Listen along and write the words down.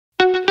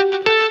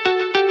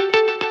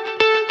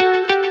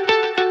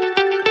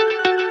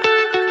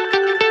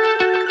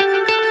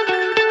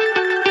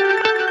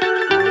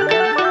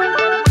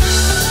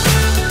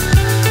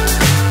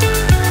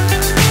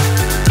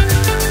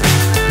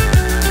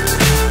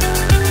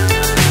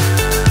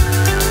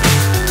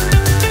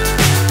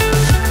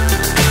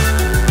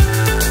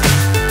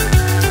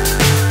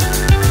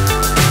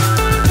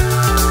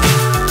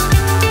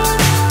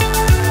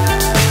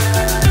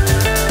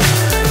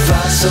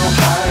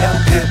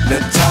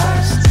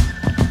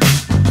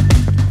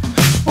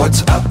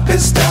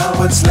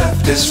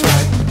left is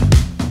right.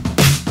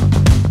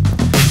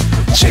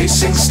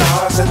 Chasing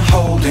stars and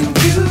holding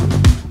you.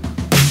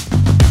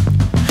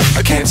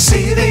 I can't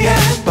see the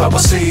end, but we'll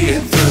see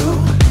it through.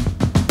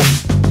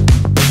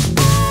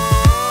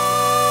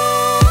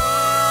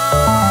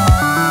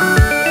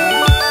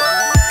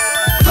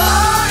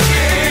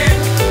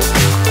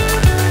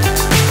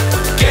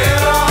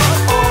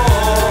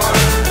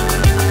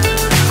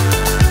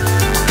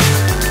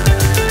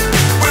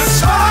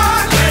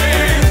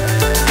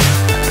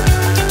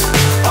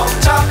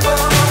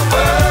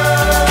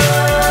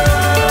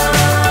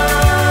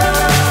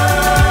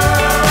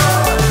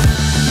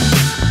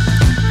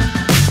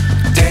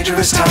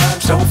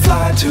 Times don't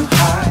fly too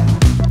high.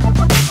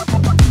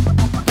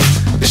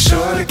 Be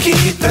sure to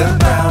keep the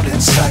ground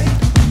in sight.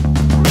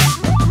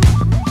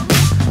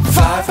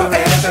 Fly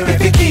forever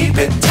if you keep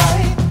it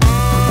tight.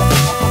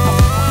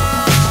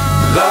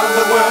 Love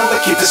the world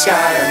but keep the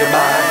sky on your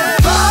mind.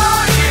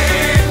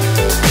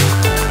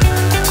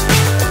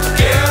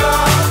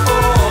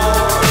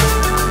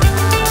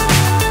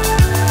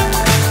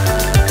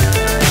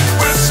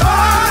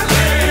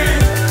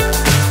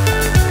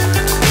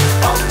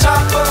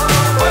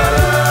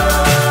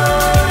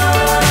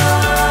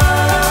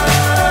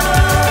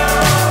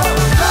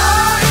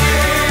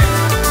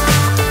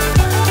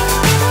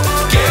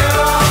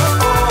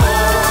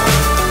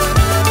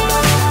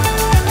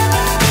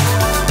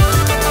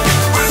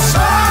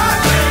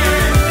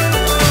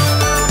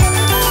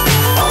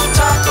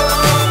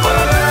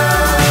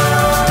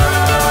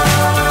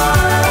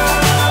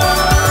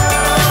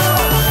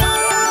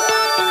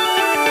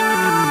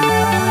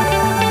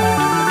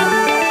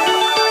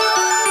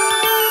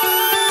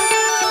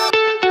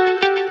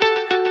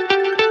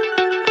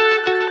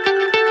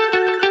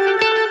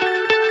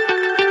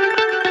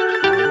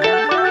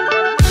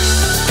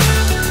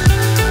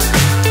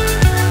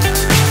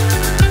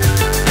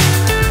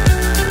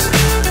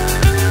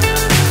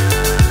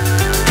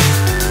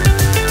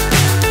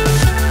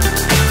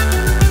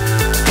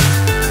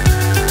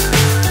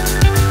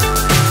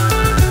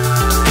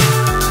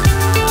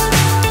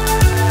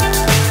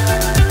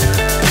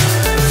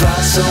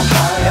 So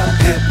high I'm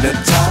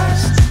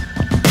hypnotized.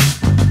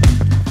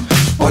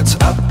 What's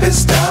up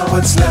is down,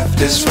 what's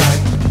left is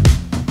right.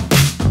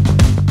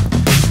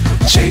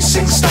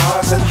 Chasing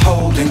stars and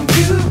holding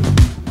you.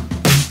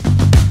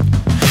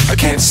 I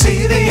can't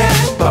see the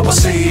end, but we'll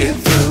see it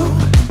through.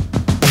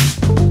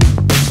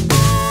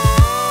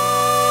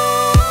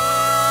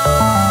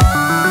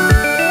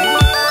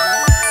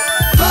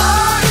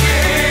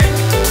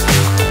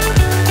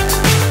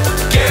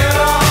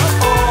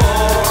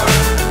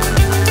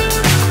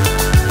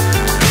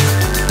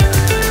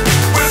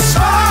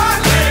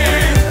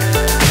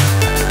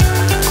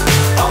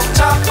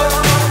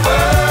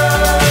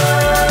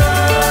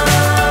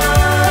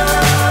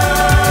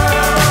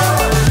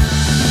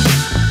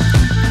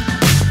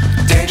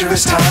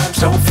 Times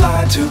don't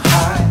fly too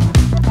high.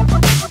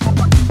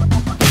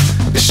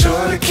 Be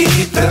sure to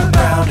keep the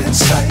ground in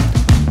sight.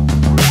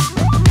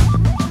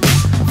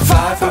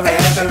 Fly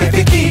forever if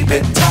you keep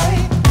it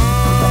tight.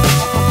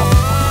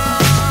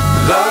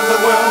 Love the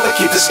world but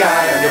keep the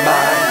sky on your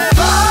mind.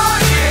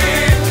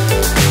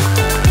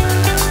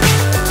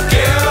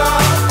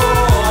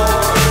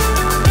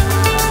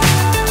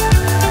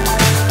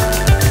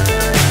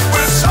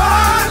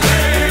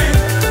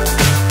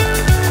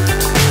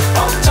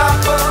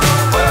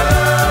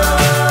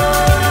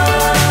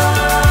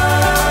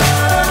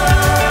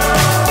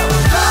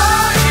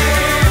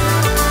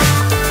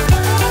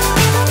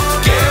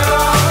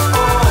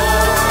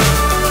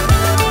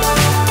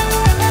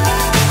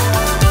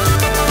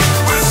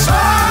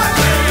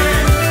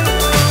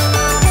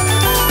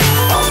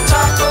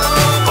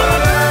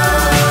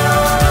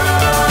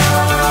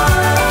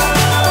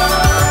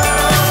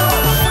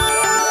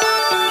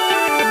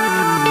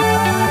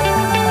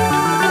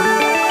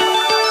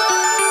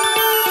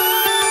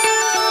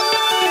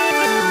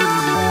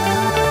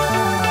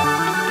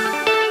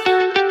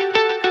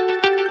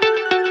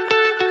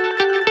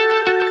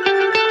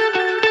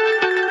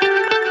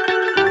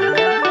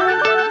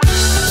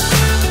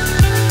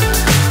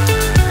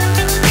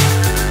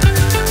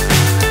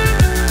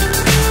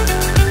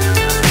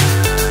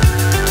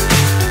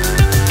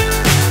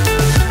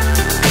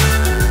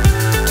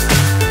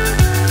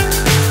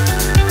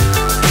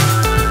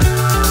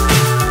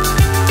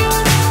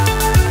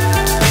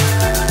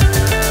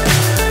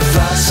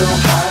 So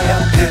high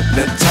I'm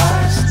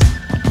hypnotized.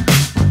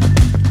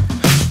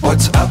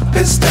 What's up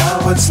is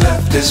down, what's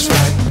left is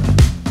right.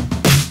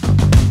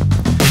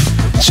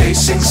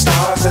 Chasing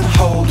stars and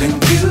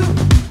holding you.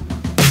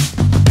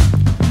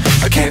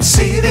 I can't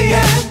see the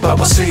end, but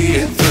we'll see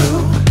it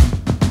through.